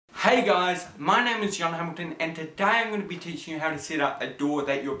Hey guys, my name is John Hamilton and today I'm going to be teaching you how to set up a door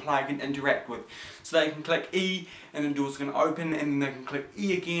that your player can interact with. So they can click E and the door's going to open, and then they can click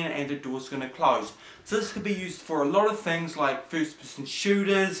E again and the door's going to close. So this could be used for a lot of things like first person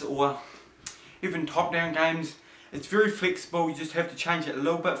shooters or even top down games. It's very flexible, you just have to change it a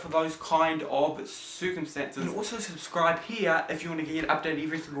little bit for those kind of circumstances. And also subscribe here if you want to get updated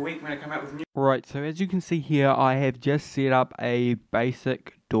every single week when I come out with new. Right, so as you can see here, I have just set up a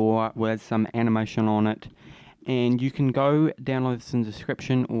basic door with some animation on it, and you can go download this in the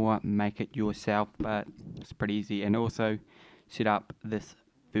description or make it yourself, but it's pretty easy. And also set up this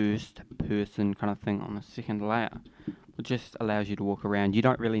first person kind of thing on the second layer, which just allows you to walk around. You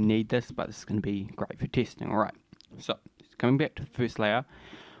don't really need this, but this is going to be great for testing. Alright, so coming back to the first layer,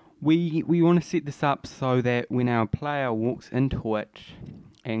 we want to set this up so that when our player walks into it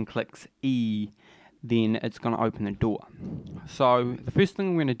and clicks E, then it's going to open the door. So the first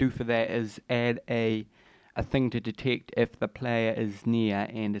thing we're going to do for that is add a thing to detect if the player is near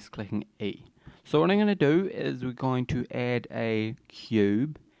and is clicking E. So what I'm going to do is we're going to add a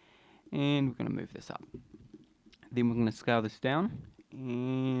cube, and we're going to move this up. Then we're going to scale this down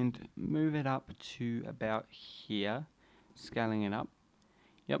and move it up to about here, scaling it up.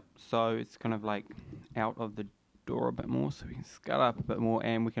 Yep, so it's kind of like out of the door a bit more, so we can scale up a bit more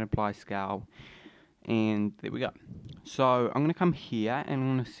and we can apply scale, and there we go. So I'm going to come here and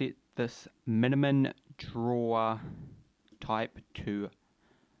I'm going to set this minimum draw type to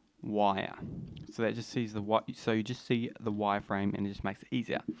wire, so that just sees the so you just see the wireframe and it just makes it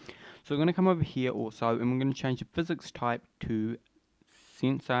easier. So we're going to come over here also and we're going to change the physics type to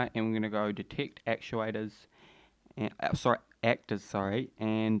sensor, and we're going to go detect actuators and actors,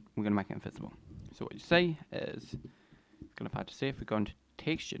 and we're going to make it invisible. So what you see is, it's kind of hard to see, if we go into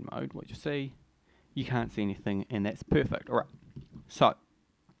textured mode, what you see, you can't see anything, and that's perfect. Alright, so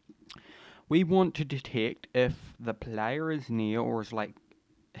we want to detect if the player is near or is like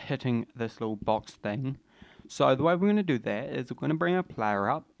hitting this little box thing. So the way we're going to do that is we're going to bring our player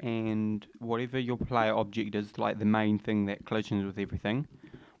up, and whatever your player object is, like the main thing that collisions with everything,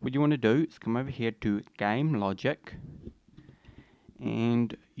 what you want to do is come over here to game logic,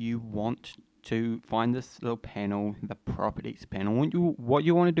 and you want to find this little panel, the properties panel. What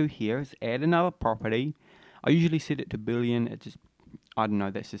you want to do here is add another property. I usually set it to billion. It just, I don't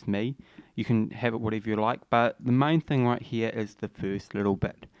know, that's just me. You can have it whatever you like, but the main thing right here is the first little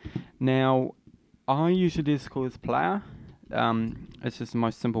bit. Now, I usually just call this player. It's just the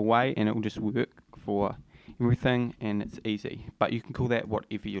most simple way, and it will just work for everything, and it's easy. But you can call that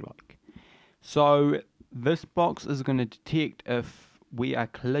whatever you like. So this box is going to detect if we are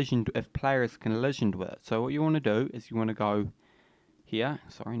collisioned, if players collisioned with it. So what you want to do is you want to go here,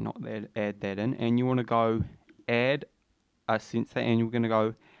 sorry, not that, add that in, and you want to go add a sensor, and you're going to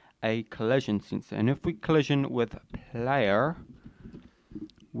go a collision sensor. And if we collision with player,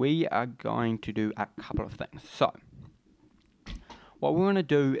 we are going to do a couple of things. So what we want to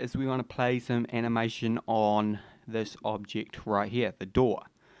do is we want to play some animation on this object right here, the door.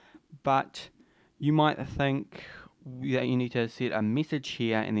 But you might think that you need to set a message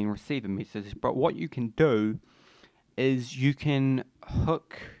here and then receive a message, but what you can do is you can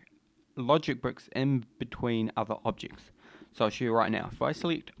hook logic bricks in between other objects. So I'll show you right now. If I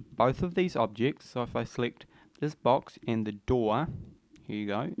select both of these objects, so if I select this box and the door, here you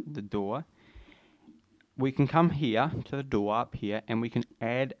go, the door, we can come here to the door up here and we can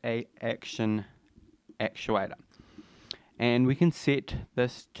add a action actuator. And we can set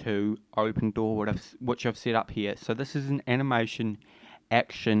this to open door, which I've set up here. So this is an animation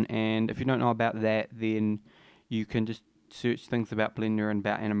action, and if you don't know about that, then you can just search things about Blender and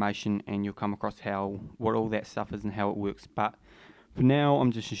about animation, and you'll come across what all that stuff is and how it works. But for now,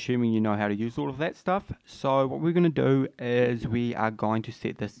 I'm just assuming you know how to use all of that stuff. So what we're going to do is we are going to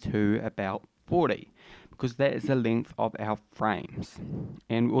set this to about 40. Because that is the length of our frames.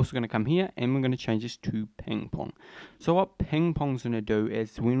 And we're also going to come here and we're going to change this to ping pong. So what ping pong's going to do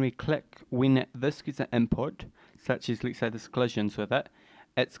is when this gets an input, such as let's say this collisions with it,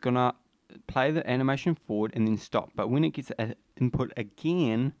 it's going to play the animation forward and then stop. But when it gets an input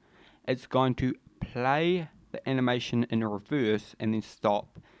again, it's going to play the animation in reverse and then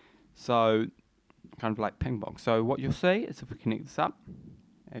stop. So kind of like ping pong. So what you'll see is if we connect this up,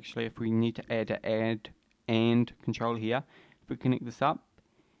 actually if we need to add and control here, if we connect this up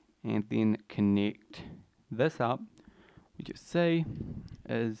and then connect this up, we just see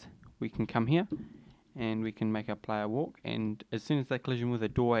is we can come here and we can make our player walk, and as soon as they collision with a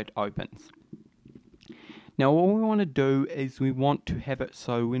door, it opens. Now what we want to do is we want to have it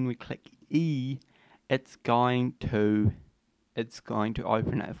so when we click E, it's going to it's going to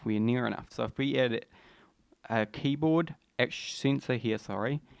open it if we're near enough. So if we add a keyboard sensor here,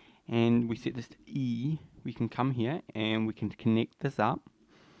 and we set this to E, we can come here and we can connect this up.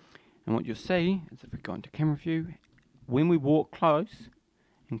 And what you'll see is if we go into camera view, when we walk close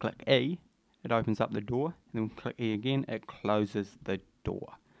and click E, it opens up the door, and then we click E again, it closes the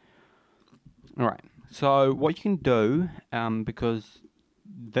door. Alright, so what you can do, because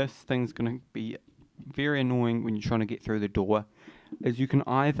this thing's going to be very annoying when you're trying to get through the door, is you can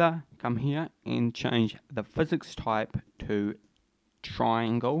either come here and change the physics type to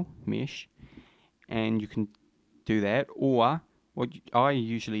triangle mesh, and you can do that, or what I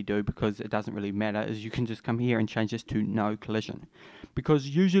usually do, because it doesn't really matter, is you can just come here and change this to no collision, because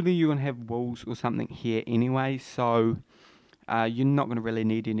usually you're going to have walls or something here anyway, so you're not going to really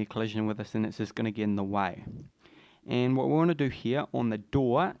need any collision with this, and it's just going to get in the way. And what we want to do here on the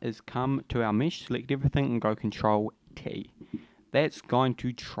door is come to our mesh, select everything and go Control T. That's going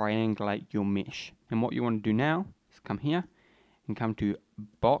to triangulate your mesh. And what you want to do now is come here and come to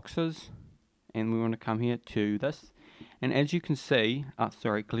boxes, and we want to come here to this. And as you can see,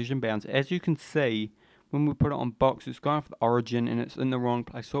 collision bounds, as you can see, when we put it on box, it's going off the origin and it's in the wrong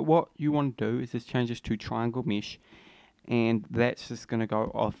place. So what you want to do is just change this to triangle mesh, and that's just going to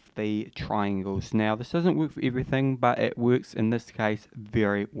go off the triangles. Now this doesn't work for everything, but it works in this case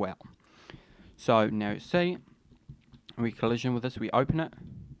very well. So now you see, we collision with this, we open it,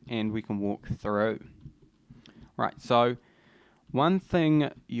 and we can walk through. Right, so one thing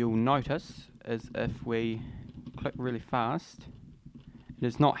you'll notice is if we click really fast,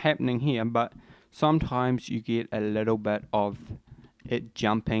 it's not happening here, but sometimes you get a little bit of it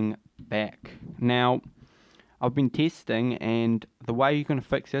jumping back. Now I've been testing, and the way you're going to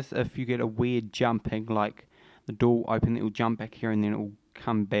fix this, if you get a weird jumping, like the door will open, it will jump back here and then it will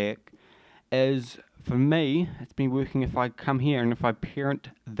come back, is, for me, it's been working if I come here and if I parent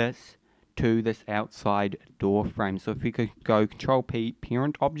this to this outside door frame. So if we could go Control P,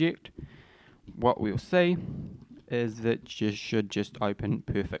 parent object, what we'll see is that it should just open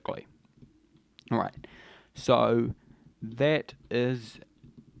perfectly. Alright, so that is,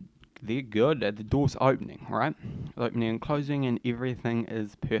 they're good. The door's opening, right? Opening and closing, and everything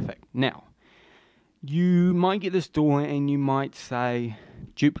is perfect. Now, you might get this door and you might say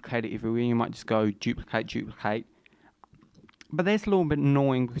duplicate it everywhere. You might just go duplicate, duplicate. But that's a little bit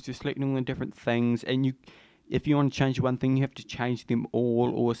annoying because you're selecting all the different things, and if you want to change one thing, you have to change them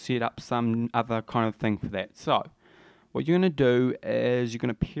all or set up some other kind of thing for that. So what you're going to do is you're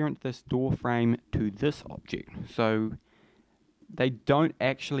going to parent this door frame to this object. So they don't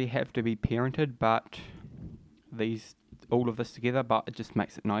actually have to be parented, but all of this together, but it just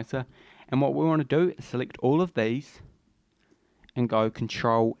makes it nicer. And what we want to do is select all of these and go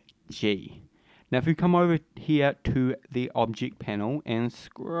Control G. Now if you come over here to the object panel and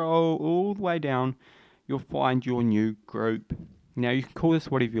scroll all the way down, you'll find your new group. Now you can call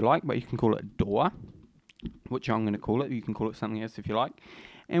this whatever you like, but you can call it door, which I'm going to call it. You can call it something else if you like.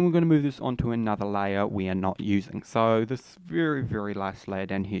 And we're going to move this onto another layer we are not using. So this very, very last layer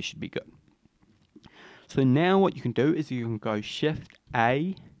down here should be good. So now what you can do is you can go Shift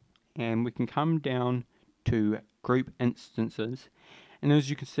A, and we can come down to Group Instances. And as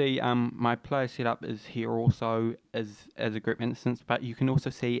you can see, my player setup is here also as a group instance, but you can also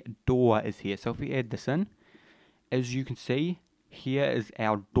see door is here. So if we add this in, as you can see, here is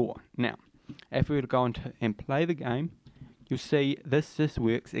our door. Now, if we were to go into and play the game, you'll see this just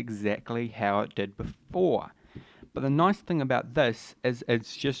works exactly how it did before. But the nice thing about this is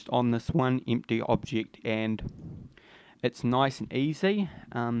it's just on this one empty object, and it's nice and easy.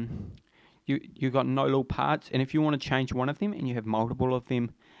 You've got no little parts, and if you want to change one of them and you have multiple of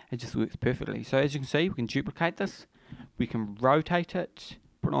them, it just works perfectly. So as you can see, we can duplicate this, we can rotate it,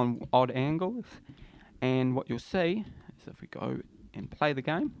 put on odd angles, and what you'll see is if we go and play the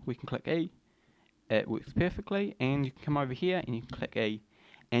game, we can click E, it works perfectly, and you can come over here and you can click E,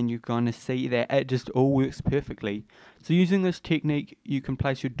 and you're going to see that it just all works perfectly. So using this technique, you can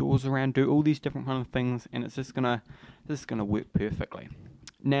place your doors around, do all these different kind of things, and it's just gonna work perfectly.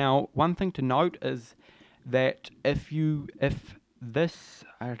 Now, one thing to note is that if this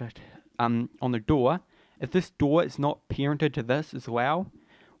on the door, if this door is not parented to this as well,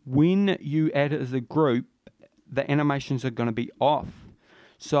 when you add it as a group, the animations are going to be off.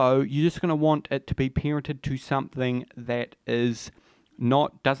 So you're just going to want it to be parented to something that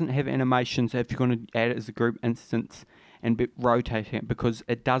doesn't have animations if you're going to add it as a group instance and rotate it, because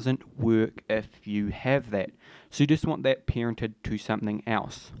it doesn't work if you have that. So you just want that parented to something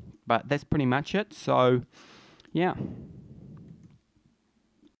else. But that's pretty much it. So yeah.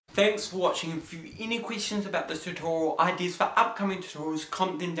 Thanks for watching. If you have any questions about this tutorial, ideas for upcoming tutorials,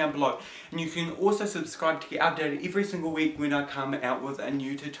 comment them down below. And you can also subscribe to get updated every single week when I come out with a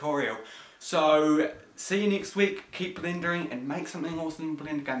new tutorial. So, see you next week, keep blendering and make something awesome in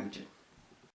Blender Game Engine.